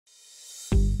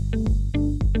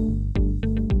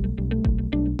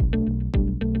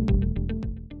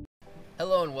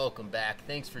Hello and welcome back.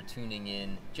 Thanks for tuning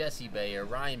in. Jesse Bayer,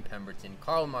 Ryan Pemberton,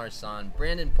 Carl Marsan,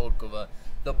 Brandon Podkova,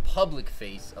 the public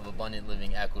face of Abundant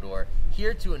Living Ecuador,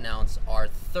 here to announce our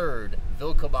third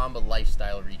Vilcabamba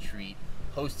Lifestyle Retreat,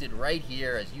 hosted right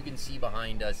here, as you can see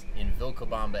behind us, in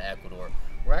Vilcabamba, Ecuador.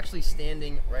 We're actually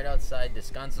standing right outside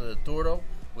Descanso del Toro,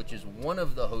 which is one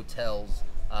of the hotels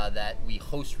that we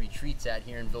host retreats at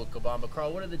here in Vilcabamba.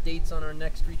 Carl, what are the dates on our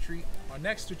next retreat? Our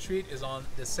next retreat is on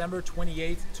December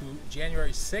 28th to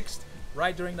January 6th,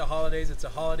 right during the holidays. It's a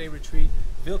holiday retreat.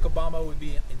 Vilcabamba will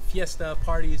be in fiesta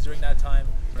parties during that time.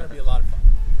 It's going to be a lot of fun.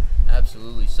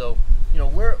 Absolutely. So, you know,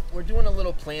 we're doing a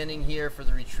little planning here for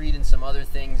the retreat and some other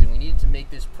things, and we needed to make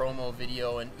this promo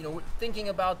video. And, you know, we're thinking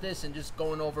about this and just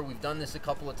going over, we've done this a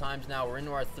couple of times now. We're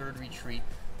into our third retreat.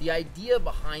 The idea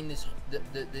behind this,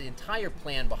 the entire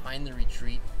plan behind the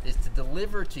retreat is to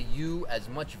deliver to you as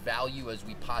much value as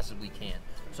we possibly can.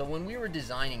 So when we were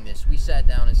designing this, we sat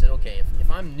down and said, okay,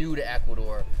 if I'm new to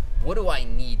Ecuador, what do I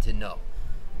need to know?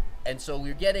 And so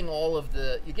you're getting all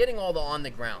the on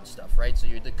the ground stuff, right? So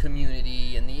you're the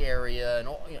community and the area and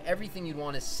all, you know, everything you'd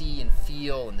want to see and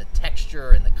feel, and the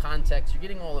texture and the context. You're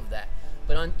getting all of that.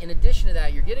 But in addition to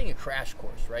that, you're getting a crash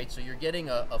course, right? So you're getting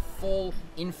a full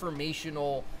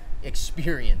informational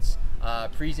experience,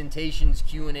 presentations,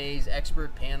 Q&As,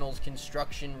 expert panels,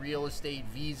 construction, real estate,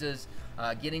 visas,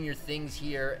 getting your things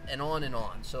here, and on and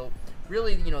on. So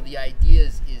really, you know, the idea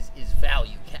is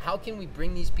value. How can we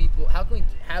bring these people, how can we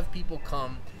have people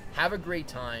come, have a great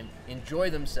time, enjoy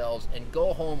themselves, and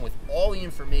go home with all the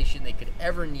information they could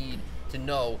ever need to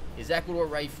know, is Ecuador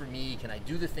right for me? Can I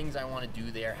do the things I want to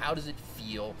do there? How does it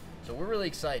feel? So we're really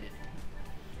excited.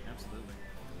 Absolutely.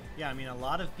 Yeah, I mean, a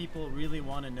lot of people really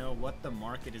want to know what the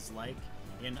market is like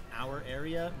in our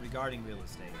area regarding real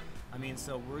estate. I mean,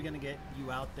 so we're going to get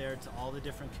you out there to all the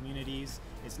different communities.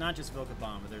 It's not just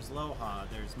Vilcabamba. There's Loja,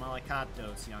 there's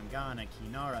Malacato, Siangana,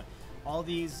 Quinara. All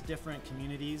these different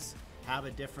communities have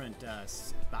a different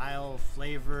style,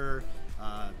 flavor,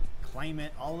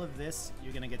 climate. All of this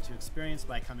you're going to get to experience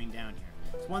by coming down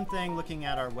here. It's one thing looking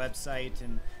at our website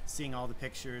and seeing all the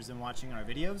pictures and watching our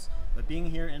videos, but being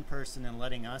here in person and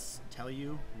letting us tell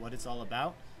you what it's all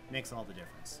about makes all the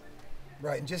difference.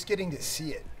 Right, and just getting to see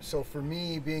it. So for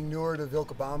me, being newer to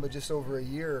Vilcabamba just over a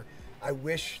year, I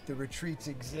wish the retreats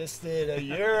existed a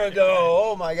year ago.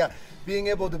 Oh my God. Being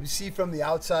able to see from the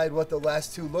outside what the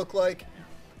last two look like,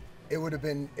 it would have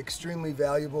been extremely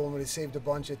valuable and would have saved a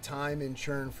bunch of time and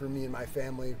churn for me and my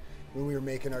family when we were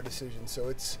making our decisions.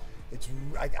 So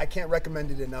I can't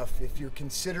recommend it enough. If you're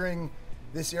considering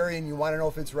this area and you want to know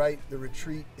if it's right, the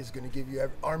retreat is going to give you,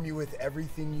 arm you with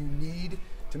everything you need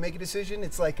to make a decision.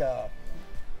 It's like a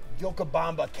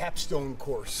Vilcabamba capstone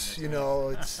course, you know,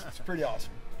 it's pretty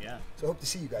awesome. Yeah. So I hope to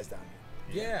see you guys down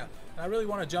here. Yeah. I really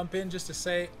want to jump in just to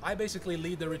say, I basically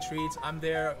lead the retreats. I'm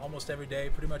there almost every day,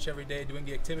 pretty much every day, doing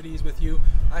the activities with you.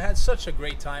 I had such a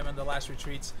great time on the last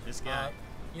retreats. This guy.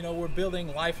 You know, we're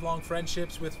building lifelong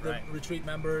friendships with the retreat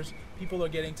members. People are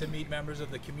getting to meet members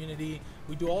of the community.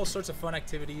 We do all sorts of fun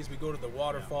activities. We go to the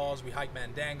waterfalls, we hike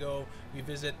Mandango, we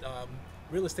visit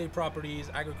real estate properties,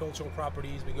 agricultural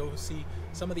properties. We go see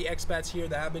some of the expats here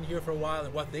that have been here for a while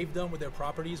and what they've done with their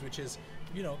properties, which is,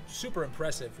 you know, super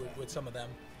impressive with some of them.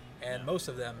 And most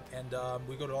of them, and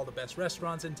we go to all the best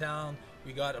restaurants in town.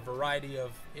 We got a variety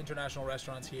of international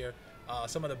restaurants here,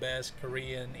 some of the best: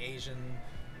 Korean, Asian,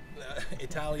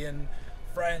 Italian,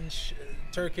 French,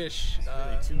 Turkish.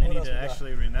 It's really too many to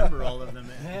actually remember all of them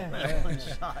in one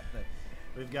shot, but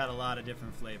we've got a lot of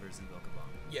different flavors in Vilcabamba.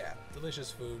 Yeah,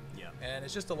 delicious food. Yeah, and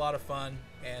it's just a lot of fun,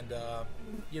 and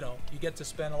you know, you get to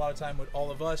spend a lot of time with all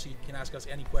of us. You can ask us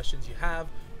any questions you have.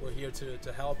 We're here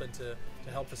to help and to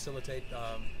help facilitate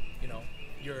you know,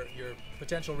 your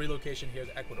potential relocation here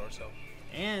to Ecuador. So,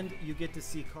 and you get to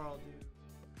see Carl do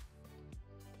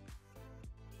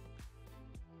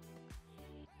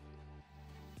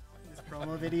this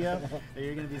promo video that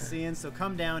you're going to be seeing. So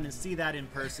come down and see that in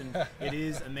person. It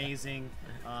is amazing.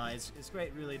 It's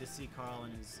great, really, to see Carl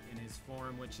in his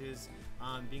form, which is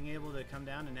being able to come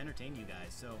down and entertain you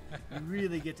guys. So you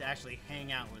really get to actually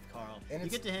hang out with Carl. And you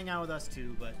get to hang out with us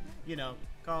too, but you know,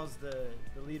 Carl's the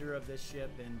leader of this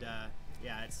ship, and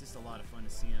yeah, it's just a lot of fun to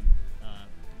see him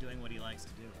doing what he likes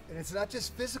to do. And it's not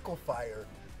just physical fire,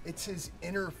 it's his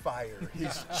inner fire,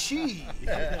 his chi.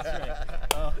 That's right.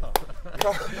 Oh.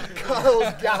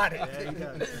 Carl's got it. Yeah, he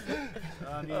does.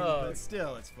 I mean, but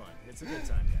still, it's fun. It's a good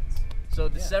time, guys. So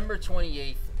December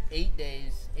 28th, 8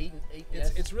 days,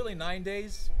 it's really 9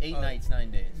 days. 8 nights,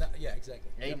 9 days. Yeah,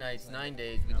 exactly. 8 nights, 9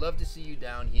 days. We'd love to see you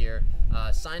down here.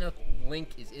 Sign up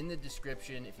link is in the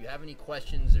description. If you have any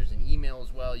questions, there's an email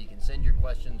as well. You can send your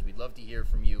questions. We'd love to hear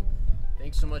from you.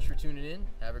 Thanks so much for tuning in.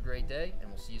 Have a great day, and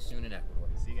we'll see you soon in Ecuador.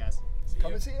 See you guys.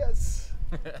 Come and see us.